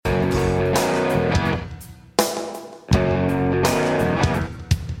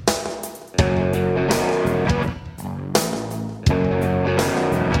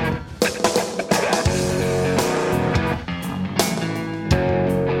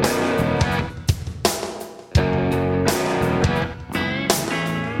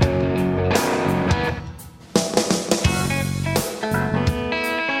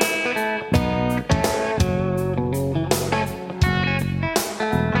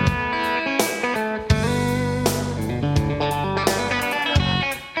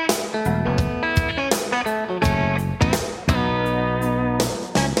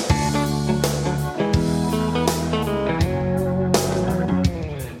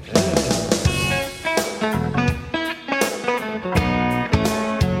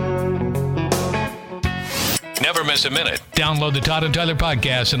miss a minute. Download the Todd and Tyler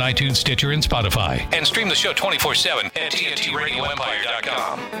podcast on iTunes, Stitcher, and Spotify. And stream the show 24/7 at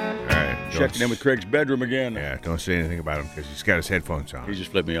TNTRadioEmpire.com. All right. Checking in with Craig's bedroom again. Yeah, don't say anything about him because he's got his headphones on. He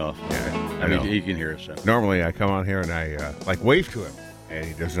just flipped me off. Yeah, I mean, he can hear us. So. Normally, I come on here and I wave to him, and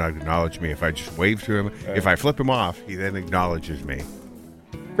he does not acknowledge me. If I just wave to him, right. If I flip him off, he then acknowledges me.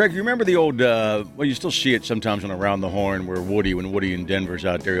 Craig, you remember the old, well, you still see it sometimes on Around the Horn where when Woody in Denver's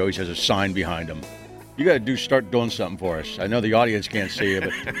out there, he always has a sign behind him. You got to start doing something for us. I know the audience can't see it,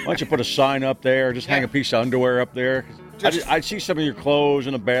 but why don't you put a sign up there or just hang a piece of underwear up there? I see some of your clothes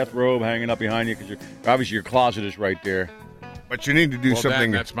in a bathrobe hanging up behind you because obviously your closet is right there. But you need to do something.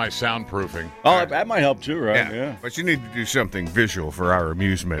 That's my soundproofing. Oh, that might help too, right? Yeah. But you need to do something visual for our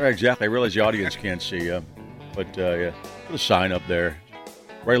amusement. Right, exactly. I realize the audience can't see you. But, yeah, put a sign up there.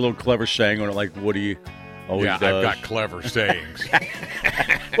 Write a little clever saying on it like Woody always does. I've got clever sayings.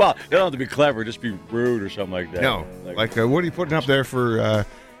 Well, they don't have to be clever. Just be rude or something like that. No. Like what are you putting up there for,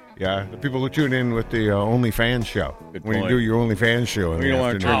 the people who tune in with the OnlyFans show? Good when point. you do your OnlyFans show in the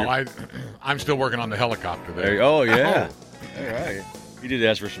afternoon. I'm still working on the helicopter there. Oh, yeah. All right. You did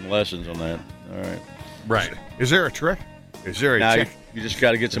ask for some lessons on that. All right. Right. Is there a trick? Is there a Now, trick? you just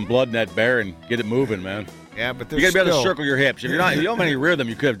got to get some blood in that bear and get it moving, man. Yeah, but You got to be able to circle your hips. If you don't have any rear them,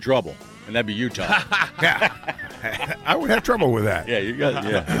 you could have trouble, and that'd be Utah. Yeah. I would have trouble with that. Yeah, you got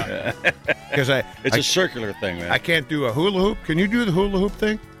yeah. Because it's a circular thing, man. I can't do a hula hoop. Can you do the hula hoop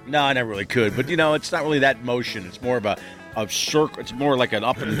thing? No, I never really could. But it's not really that motion. It's more about a circle. It's more like an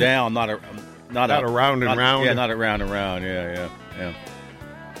up and down, not a round and round. Yeah, not a round and round. Yeah.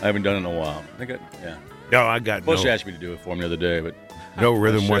 I haven't done it in a while. No, I got Puss asked me to do it for him the other day, but no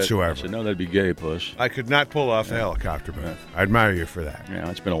rhythm I whatsoever. said, no, that'd be gay, Puss. I could not pull off the helicopter move. I admire you for that. Yeah,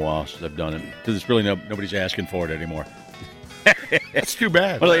 it's been a while since I've done it because it's really nobody's asking for it anymore. That's too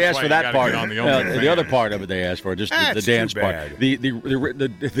bad. Well, they asked for that part. On the other part of it they asked for, just the dance part.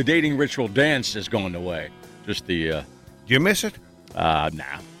 The dating ritual dance has gone away. Just the. Do you miss it? Nah.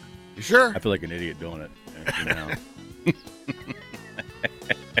 You sure? I feel like an idiot doing it.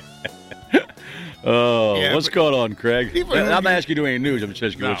 Oh, yeah, what's going on, Craig? I'm not asking you to do any news. I'm just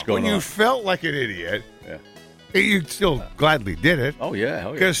asking you what's going on. When you felt like an idiot, you still gladly did it. Oh,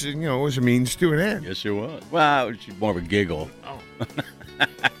 yeah. Because, it was a means to an end. Yes, it was. Well, it was more of a giggle. Oh.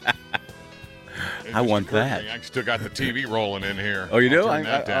 I want that. I still got the TV rolling in here. Oh, you do? I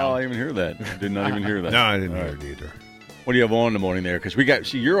didn't even hear that. I did not even hear that. No, I didn't hear it either. What do you have on in the morning there? Because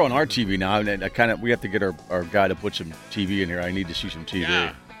you're on our TV now, and we have to get our guy to put some TV in here. I need to see some TV.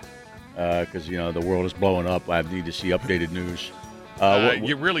 Yeah. Because, the world is blowing up. I need to see updated news.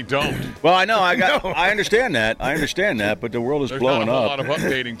 You really don't. Well, I know. I understand that. But the world is blowing up. There's not a lot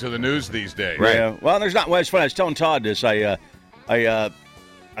of updating to the news these days. Right. Yeah. Well, there's not. Well, it's funny. I was telling Todd this. I'm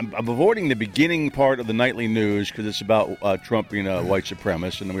avoiding the beginning part of the nightly news because it's about Trump being a white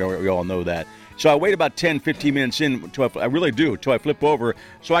supremacist, and we all know that. So I wait about 10, 15 minutes in. I really do, till I flip over,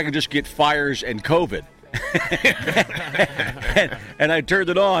 so I can just get fires and COVID. and I turned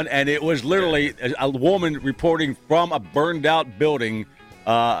it on, and it was literally a woman reporting from a burned-out building,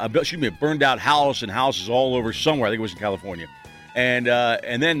 a burned-out house, and houses all over somewhere. I think it was in California. And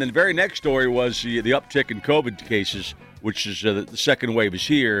then the very next story was the uptick in COVID cases, which is the second wave is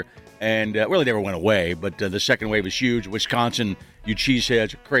here. And, it never went away, but the second wave is huge. Wisconsin, you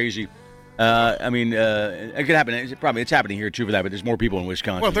cheeseheads are crazy. It could happen. It's happening here, too, for that, but there's more people in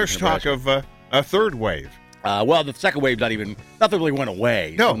Wisconsin. Well, there's talk of a third wave. The second wave nothing really went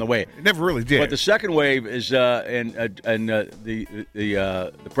away. No, from the way it never really did. But the second wave is, the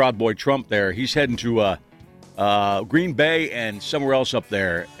Proud Boy Trump there, he's heading to Green Bay and somewhere else up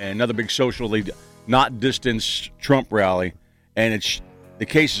there, and another big socially not distanced Trump rally, and the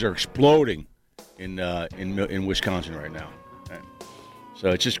cases are exploding in Wisconsin right now. So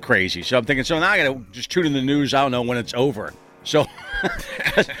it's just crazy. So I'm thinking, now I got to just tune in the news. I don't know when it's over. So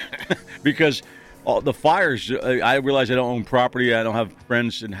because all the fires, I realize I don't own property. I don't have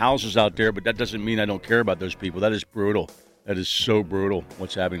friends and houses out there, but that doesn't mean I don't care about those people. That is brutal. That is so brutal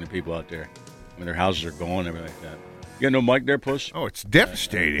what's happening to people out there. Their houses are gone and everything like that. You got no mic there, Puss? Oh, it's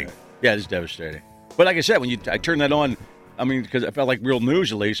devastating. Yeah, it's devastating. But like I said, when I turn that on, because I felt like real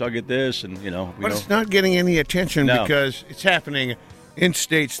news at least, I'll get this and, But it's not getting any attention because it's happening in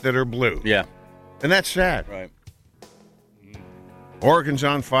states that are blue. Yeah. And that's sad. Right. Oregon's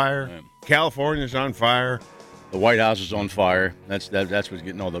on fire. Right. California's on fire. The White House is on fire. That's what's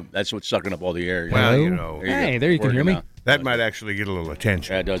getting that's what's sucking up all the air. Well, there you can hear me. That might actually get a little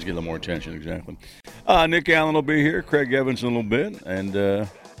attention. Yeah, it does get a little more attention, exactly. Nick Allen will be here, Craig Evans in a little bit, and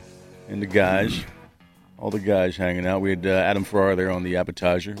the guys, all the guys hanging out. We had Adam Farrar there on the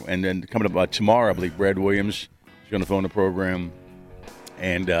appetizer, and then coming up tomorrow, I believe Brad Williams is She's going to phone the program.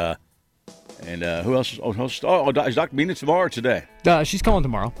 And who else? Is Dr. Mina tomorrow or today? She's calling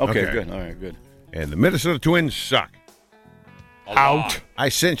tomorrow. Okay, Okay. good. All right, good. And the Minnesota Twins suck. Out. I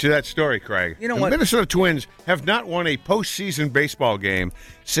sent you that story, Craig. You know the what? Minnesota Twins have not won a postseason baseball game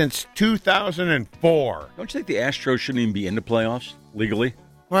since 2004. Don't you think the Astros shouldn't even be in the playoffs legally?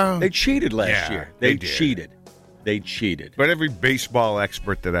 Well, They cheated last year. they They did. cheated. They cheated. But every baseball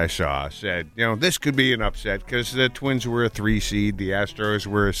expert that I saw said, this could be an upset because the Twins were a 3 seed, the Astros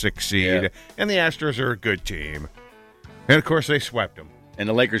were a 6 seed, Yeah. and the Astros are a good team. And, of course, they swept them. And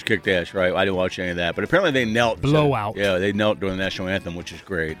the Lakers kicked ass, right? I didn't watch any of that. But apparently they knelt. Blowout. Yeah, they knelt during the national anthem, which is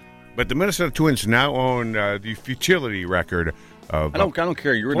great. But the Minnesota Twins now own the futility record of I don't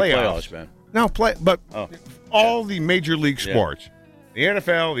care. You're in the playoffs. playoffs, man. But Oh. all the major league Yeah. sports, the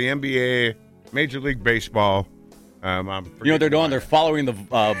NFL, the NBA, Major League Baseball. I'm You know what they're doing? They're following the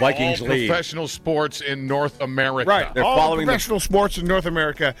Vikings All lead. professional sports in North America. Right. They're all following the professional sports in North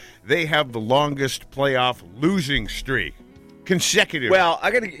America, they have the longest playoff losing streak. Consecutive. Well,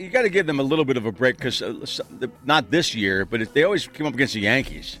 you got to give them a little bit of a break because not this year, but they always come up against the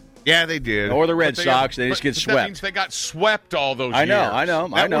Yankees yeah, they did. or the Red But Sox. They just get That swept. means they got swept all those I know, years. I know,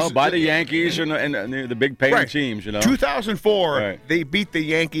 That was- by the Yankees and the big paying Right. teams. 2004, Right. they beat the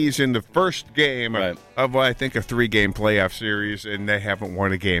Yankees in the first game Right. of, I think, a 3-game playoff series, and they haven't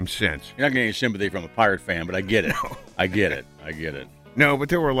won a game since. You're not getting any sympathy from a Pirate fan, but I get it. I get it. No, but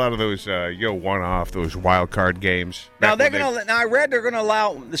there were a lot of those, one-off, those wild card games. Now Back they're when going to. Now I read they're going to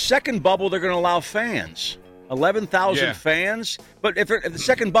allow the second bubble. They're going to allow fans, 11,000 Yeah. fans. But if the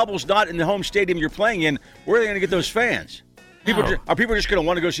second bubble's not in the home stadium you're playing in, where are they going to get those fans? Are people just going to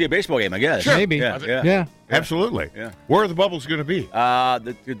want to go see a baseball game? I guess. Maybe. Yeah. Yeah. Absolutely. Yeah. Where are the bubbles going to be?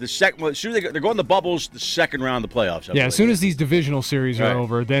 The second. Well, as soon as they're going to bubbles, the second round of the playoffs. I Yeah, as believe. soon as these divisional series Right. are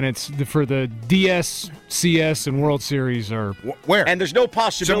over, then it's for the DS, CS, and World Series are Where? And there's no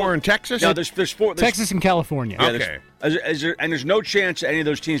possibility. Somewhere in Texas? No, there's four. There's, Texas and California. Yeah, Okay. and there's no chance any of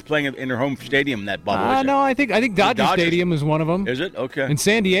those teams playing in their home stadium in that bubble. is there? No, I think Dodger Dodgers- Stadium is one of them. Is it okay? In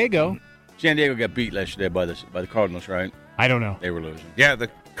San Diego, San Diego got beat last day by the Cardinals, right? I don't know. They were losing. Yeah, the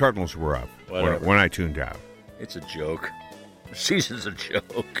Cardinals were up Whatever. when I tuned out. It's a joke. The season's a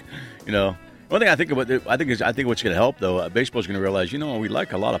joke. One thing I think about, I think what's going to help though, baseball's going to realize, we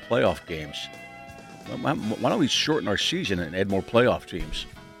like a lot of playoff games. Why don't we shorten our season and add more playoff teams?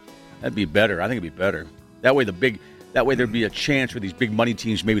 That'd be better. I think it'd be better. That way there'd be a chance for these big money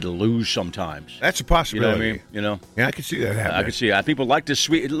teams maybe to lose sometimes. That's a You know possibility. what I mean? Yeah, I can see that happening. I can see. People like the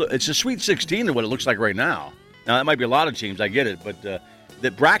sweet. It's a Sweet 16 of what it looks like right now. Now that might be a lot of teams. I get it, but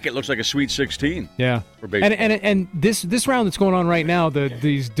the bracket looks like a Sweet 16. Yeah. For baseball. And this round that's going on right now,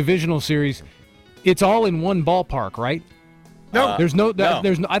 these divisional series, it's all in one ballpark, right? No. There's no. no.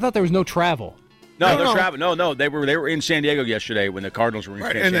 There's no. I thought there was no travel. No, No. they're traveling. No, they were in San Diego yesterday when the Cardinals were in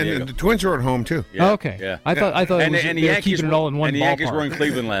Right, San and Diego. then the Twins are at home, too. Yeah, Oh, okay. Yeah. I thought it and was, the they were Yankees keeping it all in one and the ballpark. Yankees were in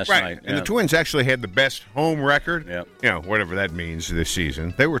Cleveland last Right, night. and Yeah. the Twins actually had the best home record. Yeah. Whatever that means this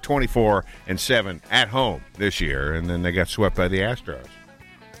season. They were 24-7 at home this year, and then they got swept by the Astros.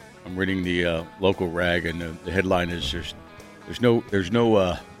 I'm reading the local rag, and the headline is there's no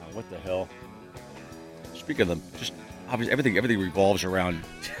what the hell? Speaking of them, just obviously everything revolves around.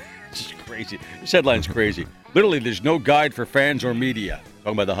 It's just crazy. This headline's crazy. Literally, there's no guide for fans or media.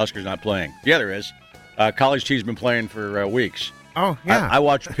 Talking about the Huskers not playing. Yeah, there is. College team's been playing for weeks. Oh, yeah. I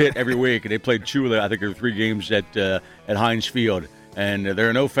watch Pitt every week, and they played I think there were 3 games at Heinz Field, and there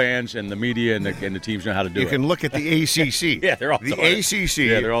are no fans, and the media and the teams know how to do you it. can look at the ACC. Yeah, they're all the doing it. ACC.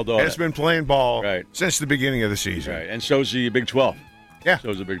 Yeah, they're all doing has it. been playing ball Right. since the beginning of the season. Right, and so's the Big 12. Yeah.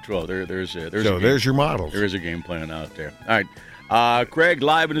 So's the Big 12. There's a So game. there's your models. There is a game plan out there. All right. Craig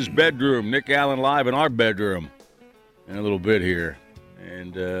live in his bedroom. Nick Allen live in our bedroom. In a little bit here.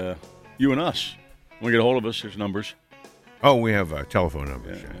 And you and us. Want to get a hold of us, there's numbers. Oh, we have telephone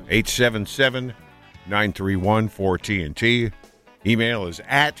numbers. 877-931-4TNT. Email is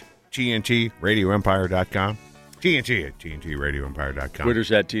at TNTRadioEmpire.com. TNT at TNTRadioEmpire.com.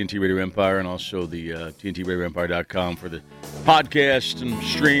 Twitter's at TNT Radio Empire, and also the TNTRadioEmpire.com for the podcast and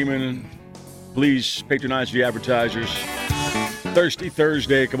streaming. And please patronize the advertisers. Thirsty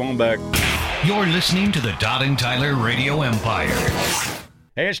Thursday, come on back. You're listening to the Todd and Tyler Radio Empire.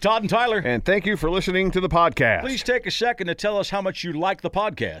 Hey, it's Todd and Tyler. And thank you for listening to the podcast. Please take a second to tell us how much you like the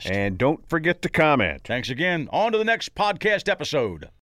podcast. And don't forget to comment. Thanks again. On to the next podcast episode.